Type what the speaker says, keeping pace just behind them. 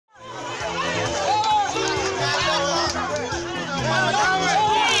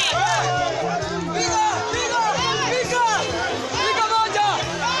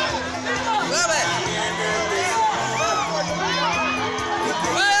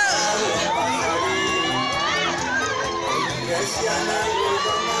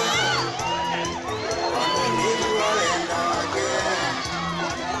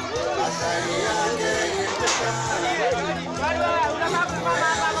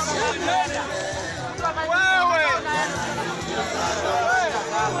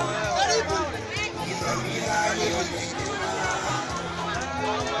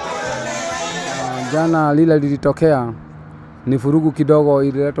Jana lile lilitokea ni furugu kidogo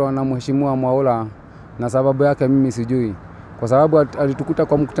ililetwa na Mheshimiwa Mwaura, na sababu yake mimi sijui. Kwa sababu alitukuta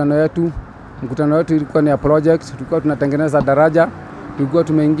kwa mkutano wetu. Mkutano wetu ilikuwa ni ya project, tulikuwa tunatengeneza daraja. Tulikuwa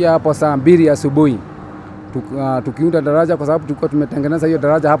tumeingia hapo saa 2 asubuhi. Tukiunda daraja kwa sababu tulikuwa tumetengeneza hiyo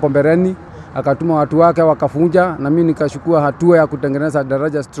daraja hapo mbeleni. Akatuma watu wake wakafunja, na mimi nikachukua hatua ya kutengeneza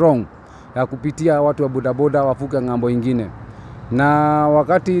daraja strong ya kupitia watu wa bodaboda wavuke ng'ambo ingine. Na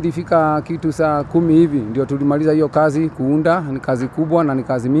wakati ilifika kitu saa 10 hivi ndio tulimaliza hiyo kazi kuunda. Ni kazi kubwa na ni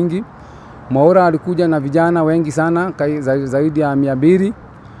kazi mingi. Mwaura alikuja na vijana wengi sana, zaidi ya 200.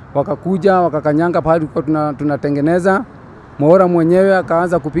 Wakakuja wakakanyanga pale tulikuwa tunatengeneza. Mwaura mwenyewe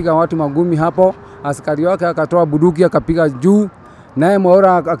akaanza kupiga watu magumi hapo. Askari wake akatoa bunduki akapiga juu. Naye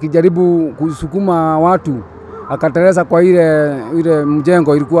Mwaura akijaribu kusukuma watu akateleza kwa ile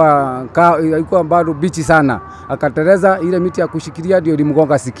mjengo ilikuwa bado bichi sana. Akateleza ile miti ya kushikilia ndio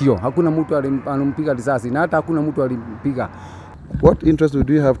ilimgonga sikio. Hakuna mtu alimpiga risasi na hata hakuna mtu alimpiga. What interest would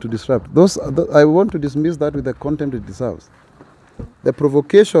we have to disrupt? I want to dismiss that with the contempt it deserves. The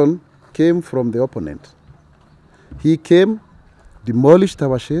provocation came from the opponent. He came, demolished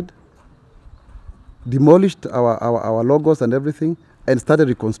our shed, demolished our logos and everything, and started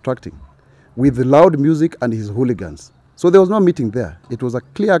reconstructing with loud music and his hooligans. So there was no meeting there. It was a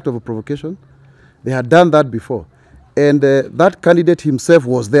clear act of a provocation. They had done that before. And that candidate himself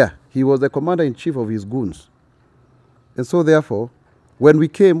was there. He was the commander-in-chief of his goons. And so therefore, when we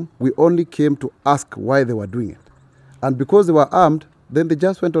came, we only came to ask why they were doing it. And because they were armed, then they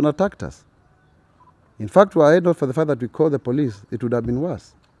just went and attacked us. In fact, were it not for the fact that we called the police, it would have been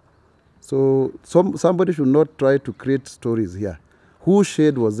worse. So somebody should not try to create stories here. Whose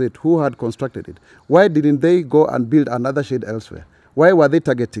shed was it? Who had constructed it? Why didn't they go and build another shed elsewhere? Why were they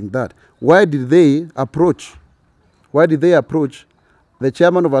targeting that? Why did they approach the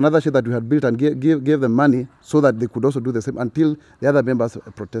chairman of another shed that we had built and gave them money so that they could also do the same until the other members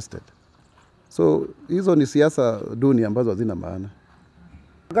protested? So hizo ni siasa duni ambazo hazina maana.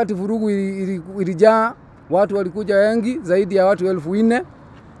 Wakati vurugu ilijaa, watu walikuja wengi zaidi ya watu 1400,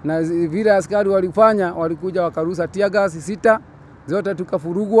 na vile askari walikuja wakarusa tear gas 6, zote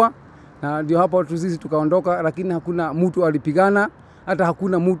tukafurugwa, na ndio hapo sisi tukaondoka, lakini hakuna mtu alipigana, hata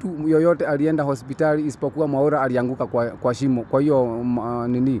hakuna mtu yoyote alienda hospitali isipokuwa Mwaura alianguka kwa shimo. Kwa hiyo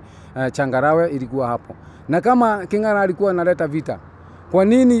changarawe ilikuwa hapo. Na kama King'ara alikuwa analeta vita, kwa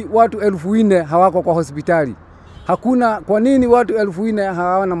nini watu 1400 hawako kwa hospitali? Kwa nini watu 1400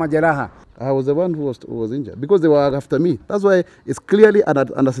 hawana majeraha? I was the one who was injured because they were after me. That's why it's clearly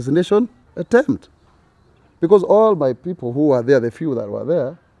an assassination attempt. Because all my people who were there, the few that were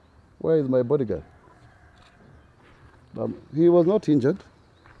there, where is my bodyguard? He was not injured.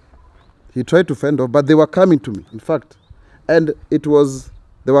 He tried to fend off, but they were coming to me, in fact. And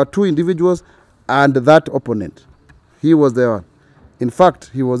there were 2 individuals and that opponent. He was the one. In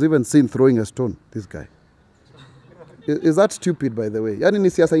fact, he was even seen throwing a stone, this guy. Is that stupid, by the way? Yani ni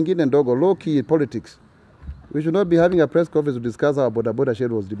siasa ingine ndogo, low-key politics. We should not be having a press conference to discuss how boda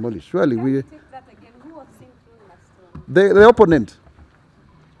shed was demolished. Surely we... Who was seen throwing a stone? The opponent.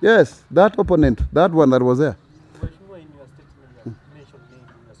 Yes, that opponent, that one that was there. In your statement, you mentioned name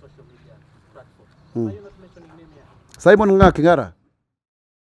in your social media platform. Why are you not mentioning name here? Simon King'ara.